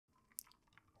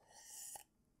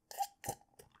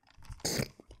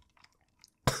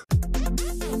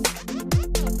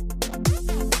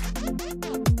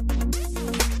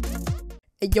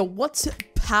Hey, yo, what's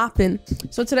poppin'?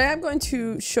 So today I'm going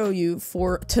to show you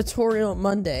for Tutorial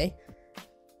Monday.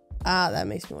 That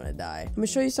makes me want to die. I'm gonna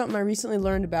show you something I recently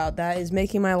learned about that is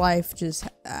making my life just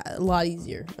a lot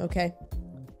easier, okay?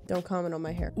 Don't comment on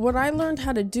my hair. What I learned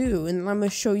how to do, and I'm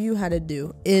gonna show you how to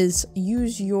do, is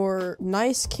use your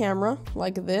nice camera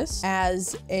like this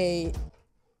as a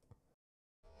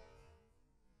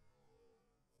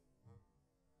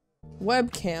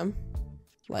webcam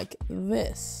like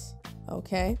this,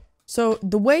 okay? So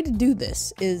the way to do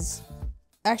this is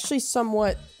actually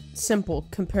somewhat simple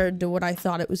compared to what I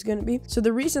thought it was going to be. So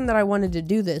the reason that I wanted to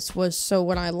do this was so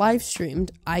when I live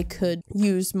streamed, I could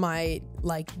use my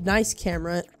nice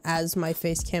camera as my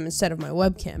face cam instead of my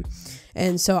webcam.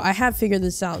 And so I have figured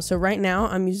this out. So right now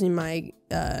I'm using my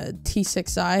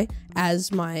T6i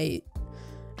as my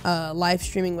live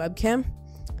streaming webcam.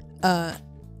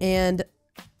 And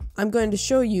I'm going to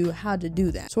show you how to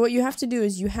do that. So what you have to do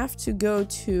is you have to go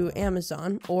to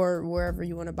Amazon or wherever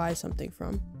you want to buy something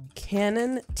from.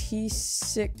 Canon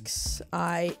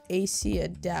T6i AC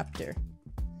adapter.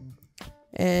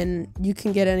 And you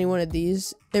can get any one of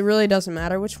these. It really doesn't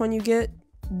matter which one you get.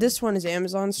 This one is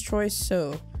Amazon's choice,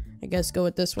 so I guess go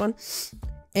with this one.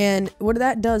 And what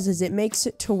that does is it makes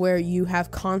it to where you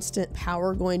have constant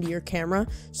power going to your camera,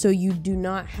 so you do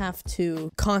not have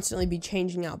to constantly be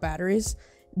changing out batteries.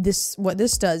 What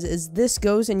this does is this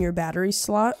goes in your battery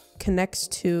slot, connects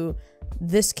to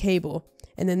this cable,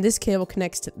 and then this cable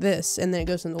connects to this, and then it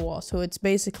goes in the wall. So it's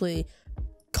basically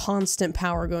constant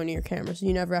power going to your camera, so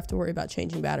you never have to worry about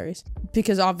changing batteries.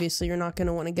 Because obviously you're not going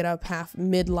to want to get up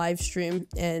mid live stream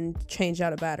and change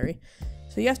out a battery.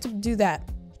 So you have to do that.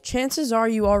 Chances are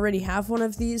you already have one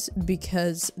of these,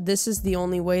 because this is the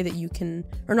only way that you can,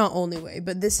 or not only way,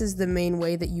 but this is the main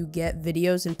way that you get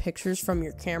videos and pictures from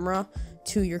your camera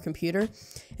to your computer,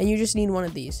 and you just need one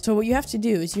of these. So what you have to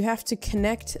do is you have to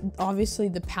connect obviously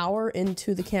the power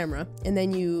into the camera, and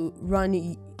then you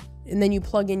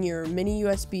plug in your mini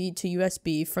USB to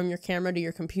USB from your camera to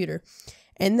your computer,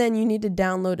 and then you need to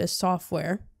download a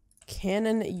software,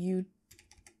 Canon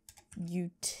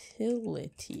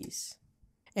Utilities.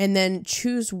 And then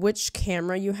choose which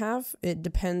camera you have. It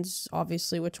depends,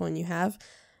 obviously, which one you have.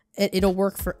 It'll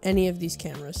work for any of these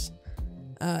cameras.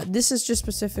 This is just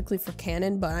specifically for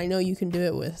Canon, but I know you can do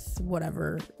it with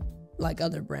whatever, like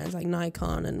other brands, like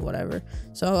Nikon and whatever.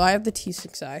 So I have the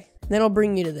T6i. Then it'll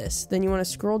bring you to this. Then you want to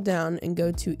scroll down and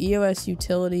go to EOS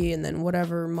Utility, and then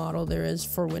whatever model there is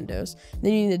for Windows.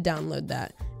 Then you need to download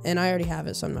that. And I already have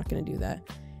it, so I'm not going to do that.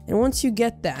 And once you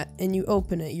get that and you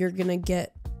open it, you're going to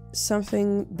get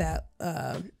something that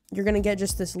you're gonna get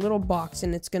just this little box,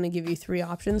 and it's gonna give you 3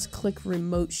 options. Click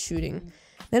remote shooting,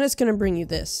 then it's gonna bring you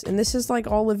this, and this is like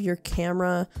all of your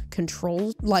camera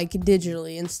controls, like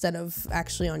digitally instead of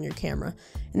actually on your camera.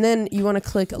 And then you want to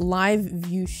click live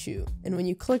view shoot, and when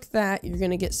you click that, you're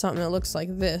gonna get something that looks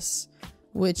like this,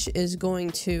 which is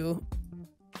going to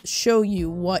show you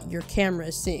what your camera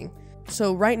is seeing.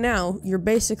 So right now you're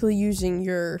basically using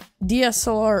your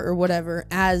DSLR or whatever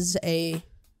as a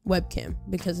webcam,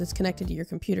 because it's connected to your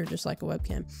computer just like a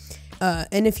webcam.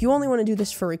 And if you only want to do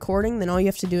this for recording, then all you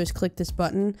have to do is click this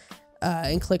button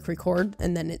and click record,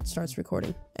 and then it starts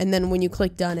recording. And then when you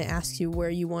click done, it asks you where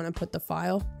you want to put the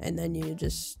file, and then you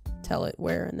just tell it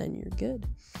where, and then you're good.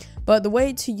 But the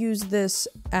way to use this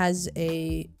as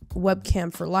a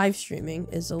webcam for live streaming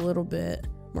is a little bit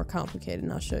more complicated,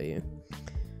 and I'll show you.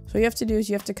 So what you have to do is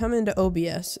you have to come into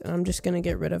OBS, and I'm just going to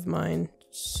get rid of mine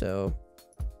so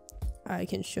I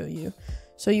can show you.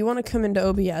 So you want to come into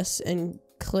OBS and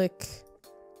click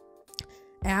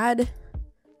add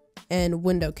and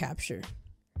window capture,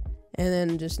 and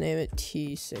then just name it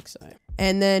T6i.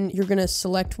 And then you're going to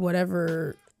select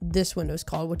whatever this window is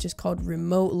called, which is called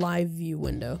remote live view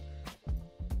window.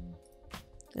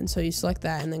 And so you select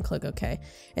that and then click OK.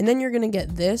 And then you're going to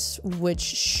get this, which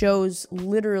shows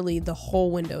literally the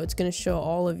whole window. It's going to show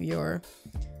all of your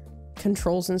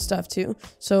controls and stuff too.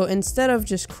 So instead of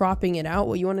just cropping it out,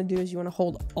 what you want to do is you want to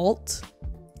hold Alt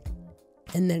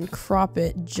and then crop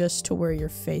it just to where your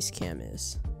face cam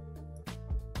is.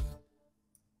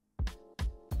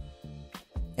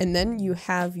 And then you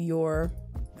have your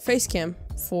face cam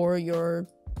for your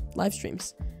live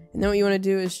streams. And then what you want to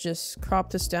do is just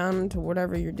crop this down to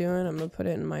whatever you're doing. I'm going to put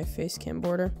it in my face cam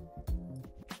border.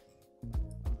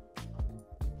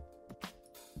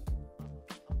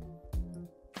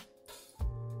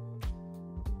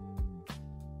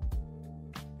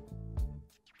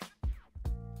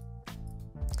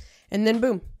 And then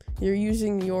boom, you're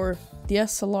using your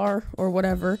DSLR or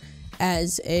whatever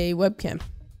as a webcam.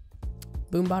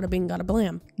 Boom, bada bing, got a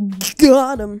blam.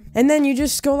 Got him. And then you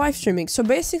just go live streaming. So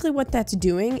basically what that's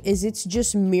doing is it's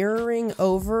just mirroring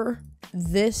over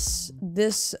this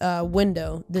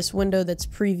window that's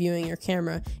previewing your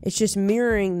camera. It's just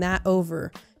mirroring that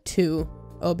over to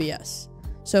OBS.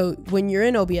 So when you're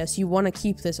in OBS, you want to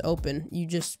keep this open. You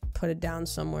just put it down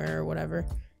somewhere or whatever,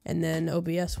 and then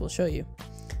OBS will show you.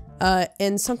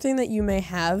 And something that you may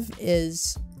have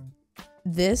is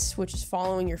this, which is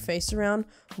following your face around,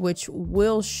 which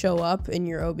will show up in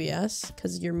your OBS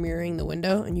because you're mirroring the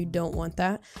window and you don't want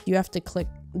that. You have to click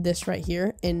this right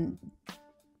here and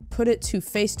put it to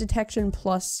face detection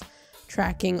plus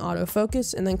tracking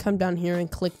autofocus, and then come down here and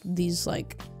click these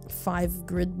like 5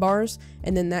 grid bars,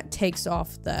 and then that takes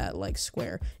off that like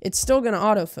square. It's still gonna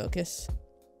autofocus,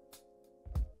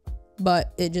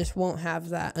 but it just won't have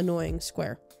that annoying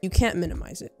square. You can't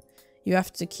minimize it. You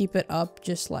have to keep it up,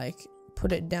 just like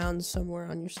put it down somewhere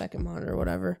on your second monitor or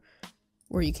whatever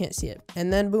where you can't see it,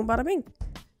 and then boom bada bing,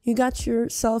 you got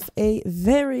yourself a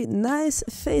very nice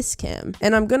face cam.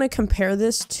 And I'm gonna compare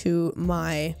this to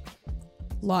my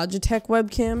Logitech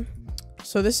webcam.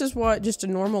 So this is what just a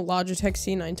normal Logitech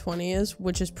C920 is,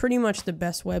 which is pretty much the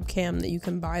best webcam that you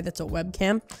can buy that's a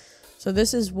webcam. So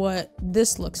this is what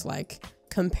this looks like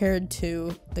compared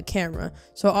to the camera.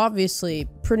 So obviously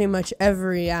pretty much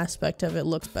every aspect of it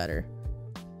looks better.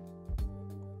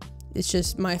 It's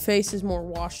just my face is more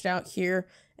washed out here,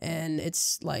 and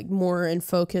it's like more in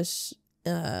focus,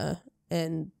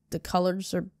 and the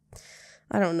colors are,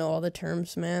 I don't know all the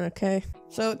terms, man, okay?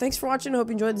 So thanks for watching. I hope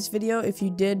you enjoyed this video. If you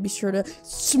did, be sure to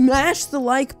smash the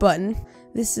like button.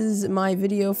 This is my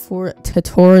video for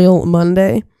Tutorial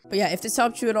Monday. But yeah, if this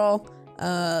helped you at all,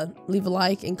 leave a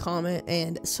like and comment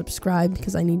and subscribe,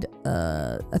 because I need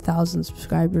 1,000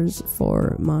 subscribers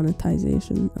for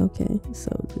monetization. Okay, so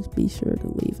just be sure to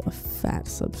leave a fat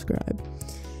subscribe.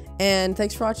 And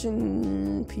thanks for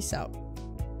watching. Peace out.